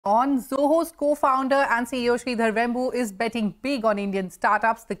On Zoho's co-founder and CEO Sridhar Vembu is betting big on Indian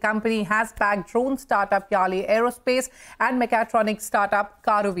startups. The company has backed drone startup Yali Aerospace and mechatronics startup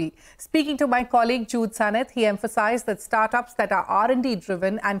Karuvi. Speaking to my colleague Jude Saneth, he emphasized that startups that are R&D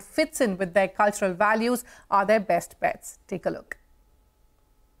driven and fits in with their cultural values are their best bets. Take a look.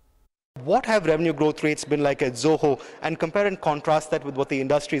 What have revenue growth rates been like at Zoho, and compare and contrast that with what the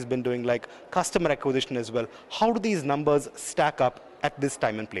industry has been doing, like customer acquisition as well? How do these numbers stack up at this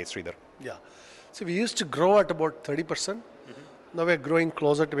time and place, Sridhar? Yeah. So we used to grow at about 30%. Now we're growing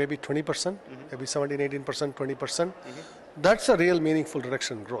closer to maybe 20%, maybe 17, 18%, 20%. That's a real meaningful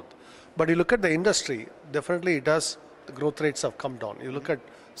direction in growth. But you look at the industry, definitely it does, the growth rates have come down. You look at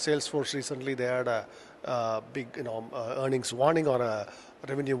Salesforce recently, they had a big earnings warning or a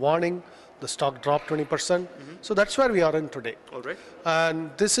revenue warning. The stock dropped 20%. So that's where we are in today. All right.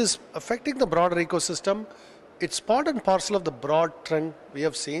 And this is affecting the broader ecosystem. It's part and parcel of the broad trend we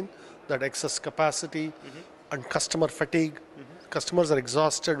have seen, that excess capacity and customer fatigue. Customers are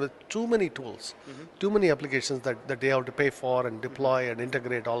exhausted with too many tools, too many applications that they have to pay for and deploy and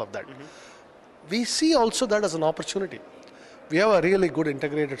integrate all of that. We see also that as an opportunity. We have a really good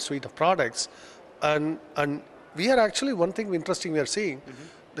integrated suite of products, and we are actually, one thing interesting we are seeing,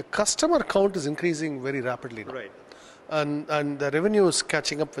 the customer count is increasing very rapidly now. Right. And the revenue is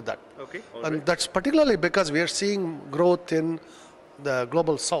catching up with that. Okay. And that's particularly because we are seeing growth in the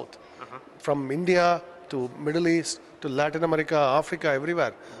global south, from India to Middle East to Latin America, Africa,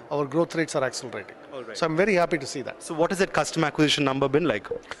 everywhere. Our growth rates are accelerating. So I'm very happy to see that. So what has that customer acquisition number been like?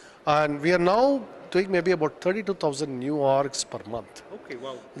 And we are now doing maybe about 32,000 new orgs per month. Okay,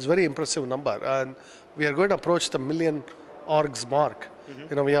 wow. It's a very impressive number, and we are going to approach the million orgs mark.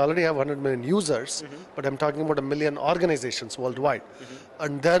 We already have 100 million users, but I'm talking about 1 million organizations worldwide.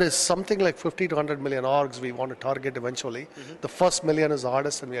 And there is something like 50 to 100 million orgs we want to target eventually. The first million is the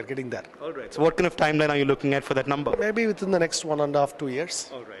hardest, and we are getting there. All right. So what kind of timeline are you looking at for that number? Maybe within the next 1.5 to 2 years.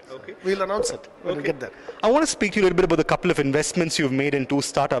 All right. Okay. We'll announce it when we get there. I want to speak to you a little bit about the couple of investments you've made in two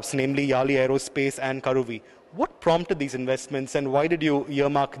startups, namely Yali Aerospace and Karuvi. What prompted these investments, and why did you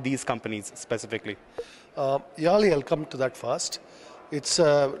earmark these companies specifically? Yali, I'll come to that first. It's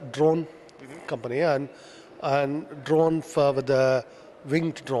a drone company, and drone with the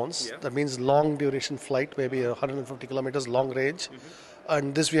winged drones. Yeah. That means long duration flight, maybe 150 kilometers long range.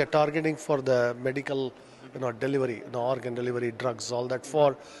 And this we are targeting for the medical delivery, organ delivery, drugs, all that.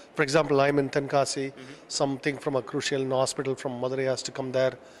 For example, I'm in Tenkasi, something from a crucial hospital from Madurai has to come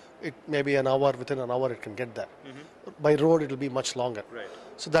there. It may be within an hour it can get there. By road it will be much longer. Right.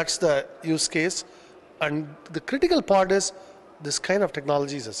 So that's the use case. And the critical part is this kind of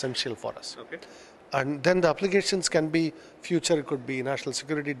technology is essential for us. Okay. And then the applications can be future, it could be national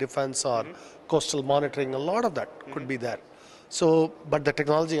security, defense, or coastal monitoring. A lot of that could be there. So, but the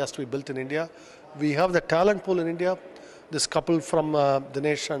technology has to be built in India. We have the talent pool in India. This couple from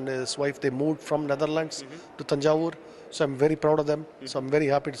Dinesh and his wife, they moved from Netherlands to Thanjavur. So I'm very proud of them. So I'm very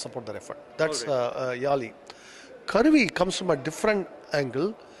happy to support their effort. That's Yali. Karuvi comes from a different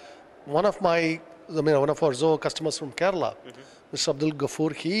angle. One of our Zoho customers from Kerala, Mr. Abdul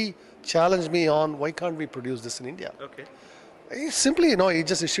Ghafoor, he challenged me on why can't we produce this in India. Okay. He simply, he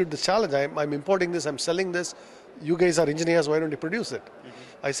just issued the challenge. I'm importing this, I'm selling this. You guys are engineers, why don't you produce it?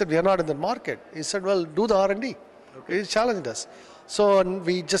 I said, we are not in the market. He said, well, do the R&D. Okay. He challenged us. So and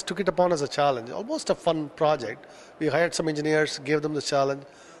we just took it upon as a challenge, almost a fun project. We hired some engineers, gave them the challenge.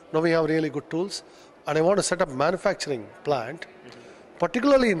 Now we have really good tools. And I want to set up a manufacturing plant.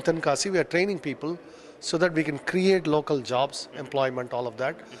 Particularly in Tenkasi, we are training people so that we can create local jobs, employment, all of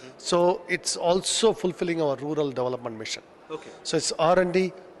that. So it's also fulfilling our rural development mission. Okay. So it's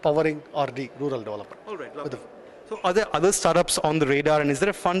R&D powering RD, rural development. All right. Lovely. So are there other startups on the radar, and is there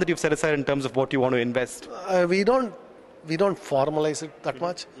a fund that you've set aside in terms of what you want to invest? We don't formalize it that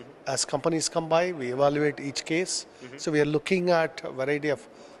much. As companies come by, we evaluate each case. So we are looking at a variety of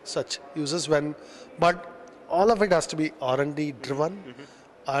such uses but all of it has to be R&D driven,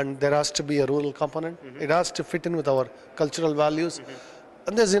 and there has to be a rural component. It has to fit in with our cultural values.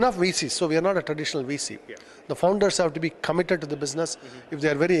 And there's enough VCs, so we are not a traditional VC. Yeah. The founders have to be committed to the business. If they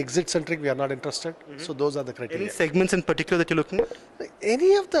are very exit-centric, we are not interested. So those are the criteria. Any segments in particular that you're looking at?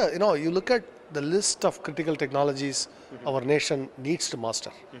 Any of the, you look at the list of critical technologies our nation needs to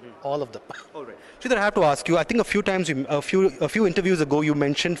master, all of them. All right. Sridhar, I have to ask you, I think a few interviews ago, you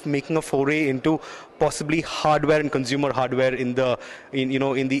mentioned making a foray into possibly hardware and consumer hardware in the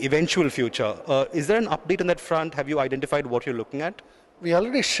eventual future. Is there an update on that front? Have you identified what you're looking at? We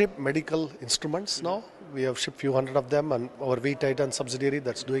already ship medical instruments now. We have shipped few hundred of them, and our V-Titan subsidiary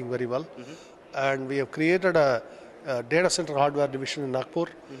that's doing very well. And we have created a data center hardware division in Nagpur,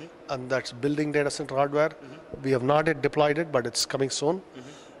 and that's building data center hardware. We have not yet deployed it, but it's coming soon.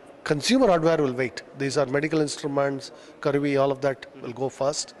 Consumer hardware will wait. These are medical instruments, Karuvi, all of that will go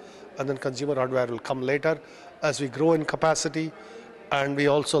first, and then consumer hardware will come later as we grow in capacity, and we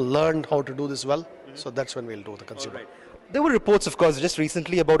also learned how to do this well. So that's when we'll do the consumer. Right. There were reports, of course, just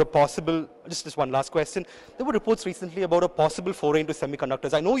recently about a possible, just one last question. There were reports recently about a possible foray into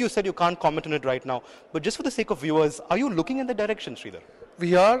semiconductors. I know you said you can't comment on it right now, but just for the sake of viewers, are you looking in that direction, Sridhar?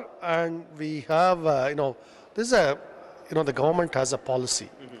 We are, and we have, this is a, the government has a policy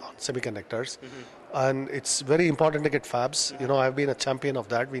on semiconductors, and it's very important to get fabs. I've been a champion of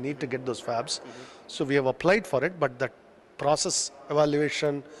that. We need to get those fabs. So we have applied for it, but that process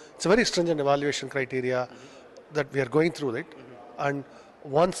evaluation, it's a very stringent evaluation criteria that we are going through it. And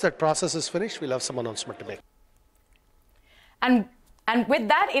once that process is finished, we'll have some announcement to make. And with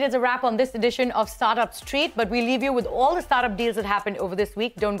that, it is a wrap on this edition of Startup Street, but we leave you with all the startup deals that happened over this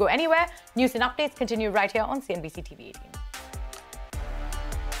week. Don't go anywhere. News and updates continue right here on CNBC-TV18.